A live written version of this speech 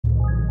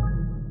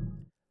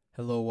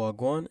Hello,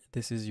 Wagwan.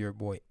 This is your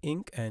boy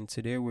Ink, and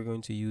today we're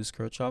going to use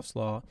Kirchoff's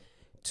law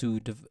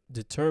to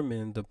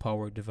determine the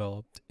power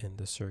developed in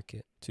the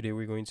circuit. Today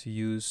we're going to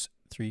use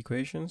three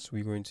equations.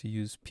 We're going to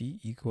use P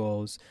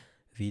equals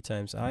V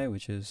times I,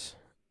 which is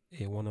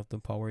one of the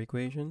power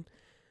equation,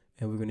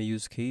 and we're going to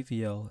use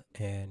KVL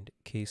and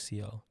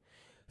KCL.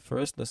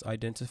 First, let's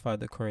identify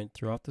the current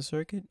throughout the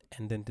circuit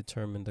and then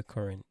determine the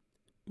current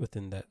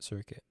within that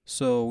circuit.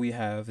 So we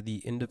have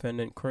the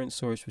independent current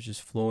source, which is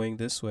flowing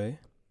this way.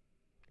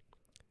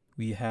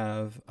 We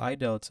have I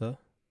delta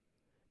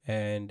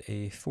and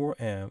a 4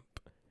 amp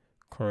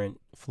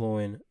current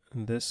flowing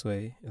this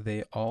way.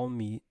 They all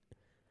meet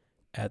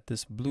at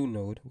this blue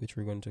node, which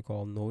we're going to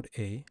call node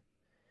A,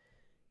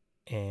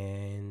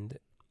 and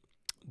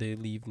they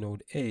leave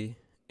node A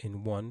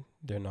in 1.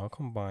 They're now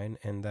combined,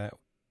 and that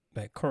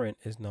current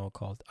is now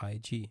called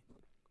IG.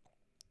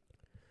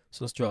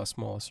 So let's draw a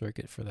small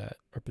circuit for that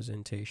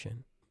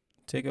representation.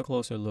 Take a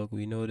closer look.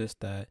 We notice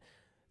that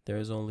there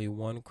is only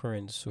one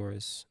current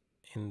source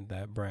in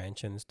that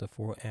branch, and it's the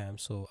 4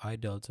 amps. So I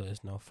delta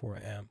is now 4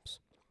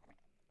 amps.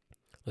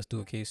 Let's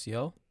do a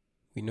KCL.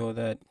 We know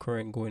that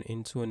current going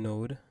into a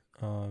node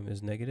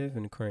is negative,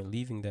 and current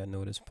leaving that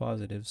node is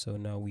positive. So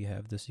now we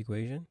have this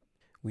equation.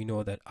 We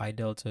know that I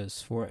delta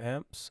is 4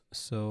 amps.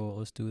 So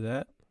let's do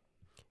that.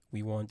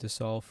 We want to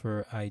solve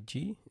for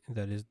IG,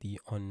 that is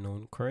the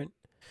unknown current.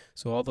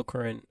 So all the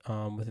current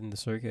within the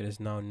circuit is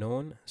now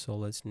known. So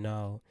let's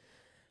now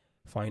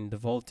find the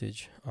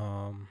voltage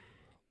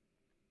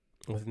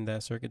within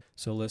that circuit.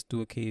 So let's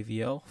do a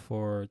KVL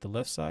for the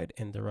left side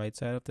and the right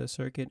side of the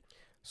circuit.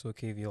 So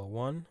KVL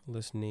 1,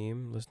 let's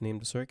name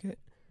the circuit,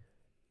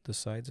 the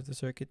sides of the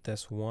circuit.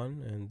 That's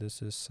 1, and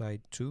this is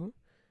side 2.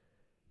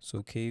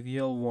 So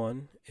KVL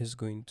 1 is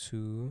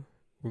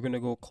we're going to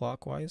go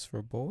clockwise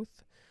for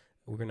both.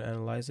 We're going to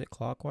analyze it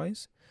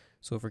clockwise.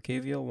 So for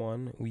KVL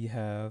 1, we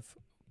have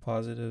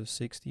positive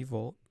 60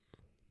 volt.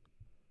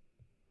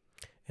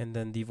 And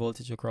then the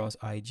voltage across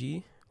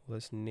IG,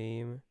 let's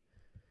name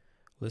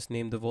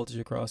the voltage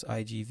across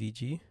IG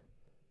VG.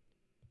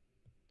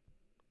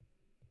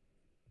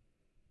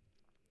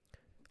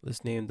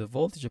 Let's name the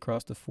voltage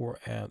across the 4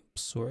 amp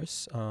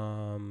source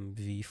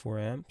V 4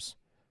 amps.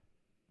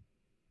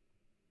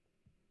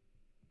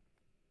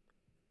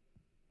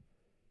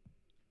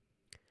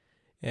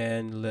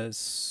 And the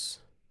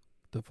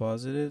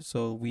positive.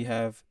 So we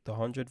have the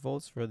 100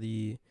 volts for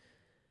the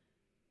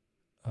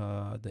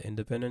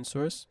independent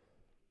source.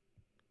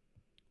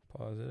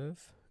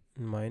 Positive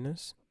and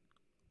minus.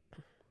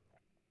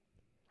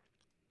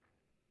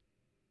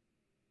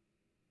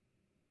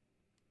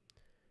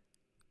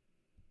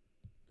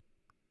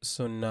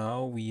 So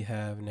now we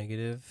have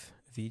negative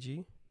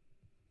VG,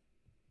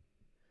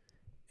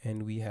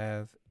 and we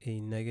have a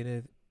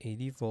negative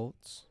 80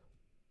 volts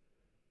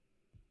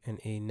and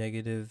a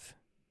negative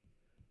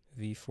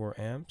V4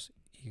 amps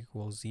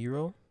equals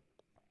 0.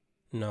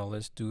 Now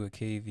let's do a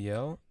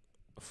KVL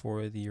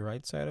for the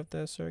right side of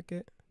that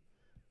circuit.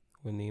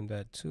 We'll name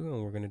that 2,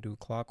 and we're going to do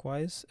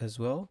clockwise as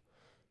well.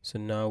 So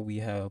now we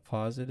have a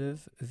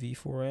positive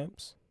V4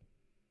 amps,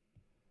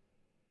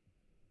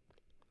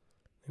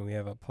 and we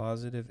have a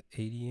positive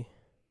 80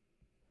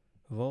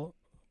 volt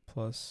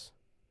plus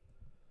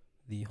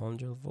the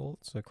 100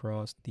 volts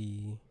across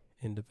the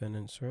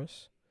independent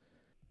source.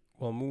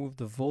 We'll move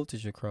the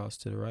voltage across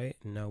to the right,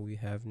 and now we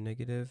have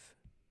negative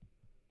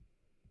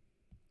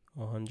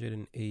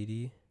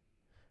 180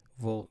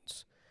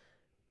 volts.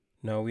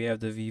 Now we have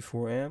the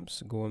V4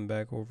 amps going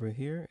back over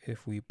here.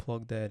 If we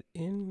plug that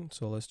in,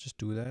 so let's just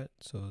do that.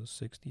 So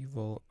 60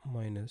 volt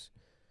minus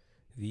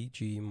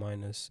VG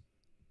minus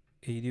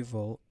 80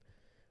 volt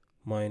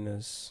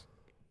minus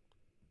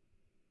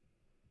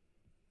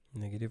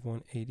negative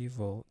 180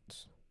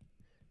 volts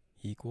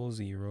equals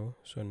 0.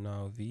 So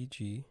now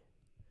VG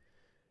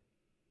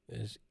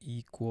is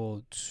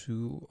equal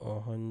to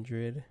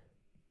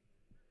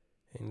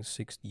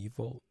 160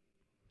 volt.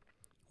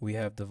 We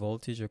have the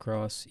voltage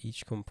across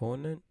each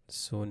component,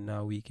 so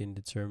now we can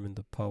determine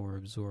the power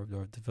absorbed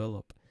or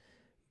developed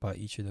by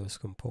each of those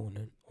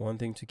components. One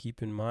thing to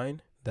keep in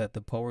mind, that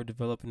the power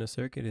developed in a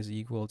circuit is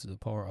equal to the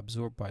power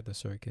absorbed by the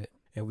circuit,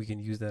 and we can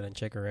use that and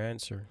check our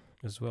answer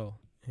as well.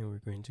 And we're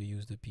going to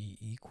use the P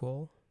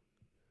equal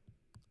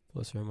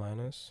plus or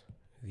minus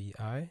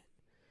VI.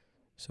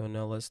 So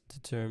now let's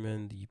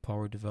determine the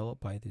power developed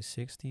by the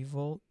 60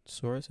 volt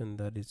source, and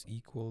that is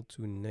equal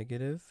to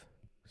negative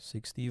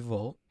 60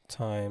 volt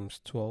times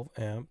 12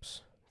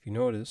 amps. If you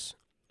notice,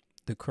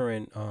 the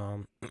current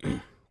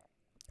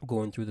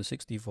going through the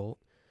 60 volt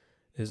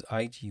is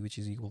IG, which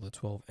is equal to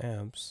 12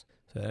 amps.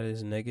 So that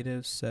is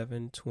negative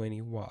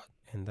 720 watt,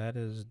 and that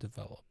is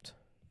developed.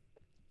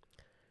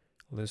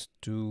 Let's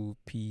do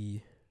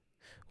PIG.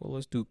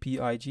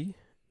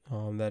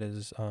 That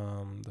is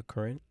the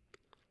current,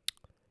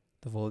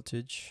 the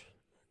voltage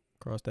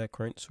across that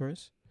current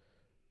source.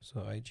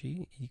 So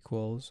IG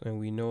equals, and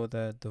we know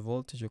that the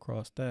voltage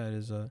across that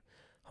is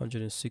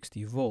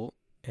 160 volt,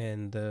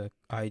 and the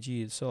IG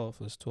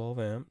itself is 12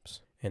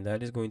 amps, and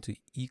that is going to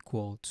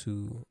equal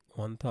to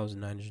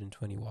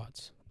 1920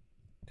 watts.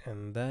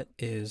 and that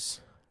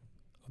is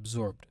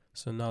absorbed.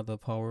 So now the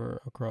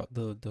power across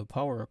the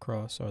power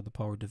across or the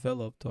power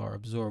developed are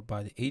absorbed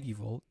by the 80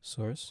 volt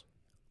source.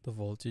 The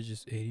voltage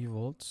is 80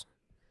 volts.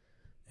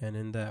 And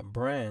in that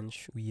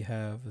branch we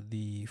have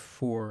the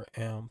 4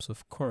 amps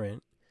of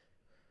current.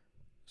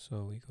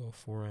 So we go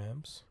 4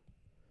 amps.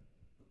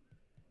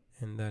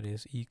 And that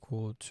is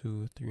equal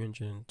to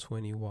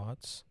 320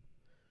 watts.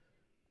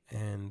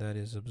 And that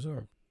is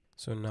absorbed.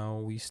 So now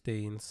we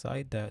stay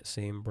inside that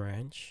same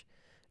branch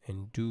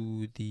and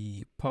do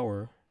the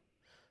power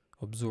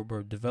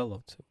absorber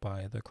developed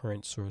by the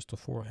current source to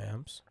 4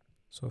 amps.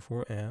 So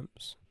 4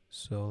 amps.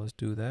 So let's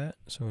do that.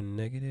 So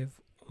negative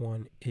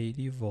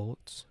 180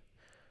 volts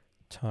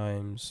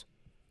times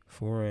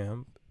 4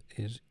 amp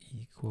is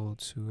equal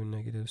to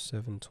negative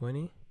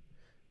 720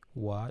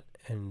 watt,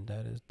 and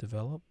that is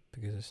developed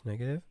because it's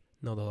negative.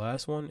 Now the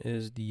last one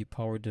is the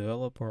power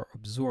developed or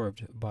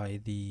absorbed by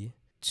the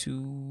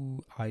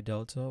 2I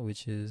delta,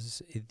 which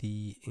is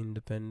the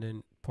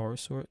independent power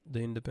source,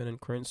 the independent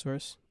current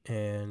source.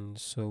 And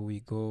so we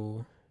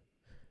go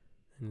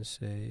and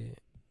say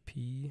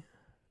P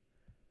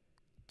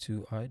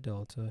 2I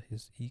delta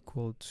is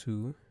equal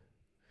to,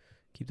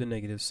 keep the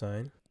negative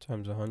sign,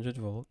 times 100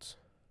 volts.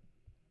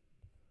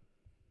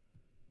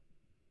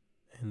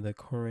 And the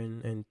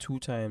current, and 2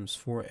 times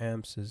 4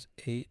 amps is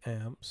 8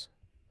 amps.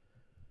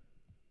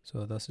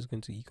 So thus is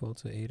going to equal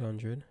to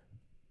 800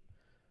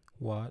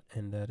 watt,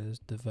 and that is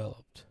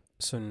developed.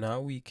 So now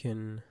we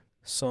can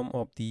sum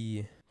up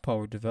the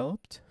power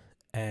developed,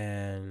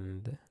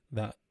 and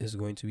that is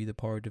going to be the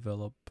power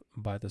developed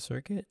by the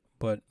circuit,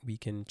 but we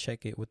can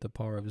check it with the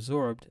power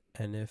absorbed,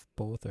 and if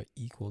both are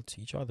equal to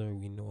each other,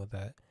 we know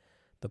that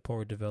the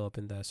power developed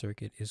in that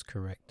circuit is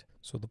correct.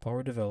 So the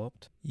power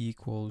developed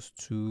equals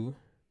to,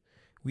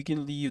 we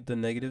can leave the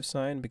negative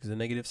sign because the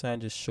negative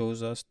sign just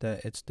shows us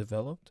that it's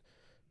developed.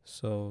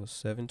 So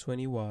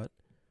 720 watt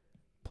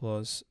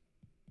plus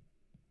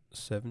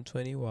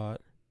 720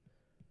 watt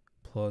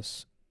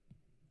plus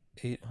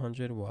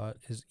 800 watt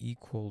is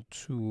equal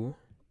to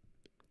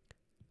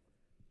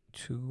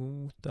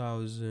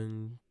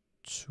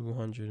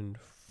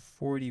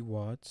 2240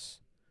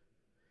 watts.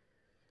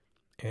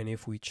 And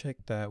if we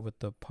check that with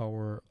the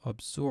power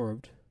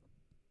absorbed,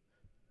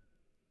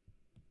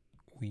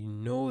 we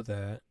know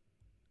that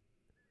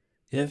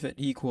if it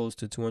equals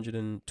to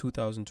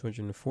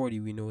 2240,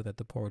 we know that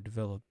the power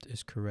developed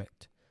is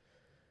correct.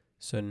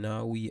 So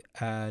now we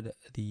add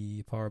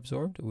the power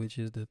absorbed, which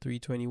is the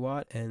 320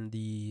 watt and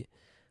the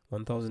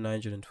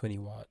 1920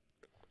 watt.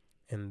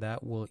 And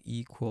that will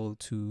equal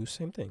to,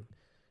 same thing,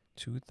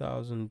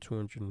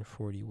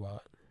 2240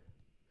 watt.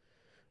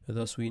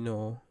 Thus we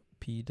know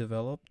P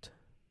developed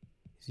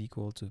is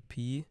equal to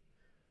P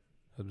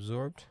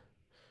absorbed.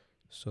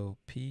 So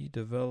P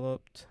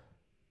developed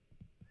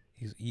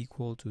is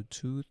equal to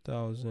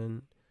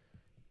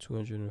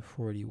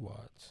 2240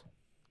 watts.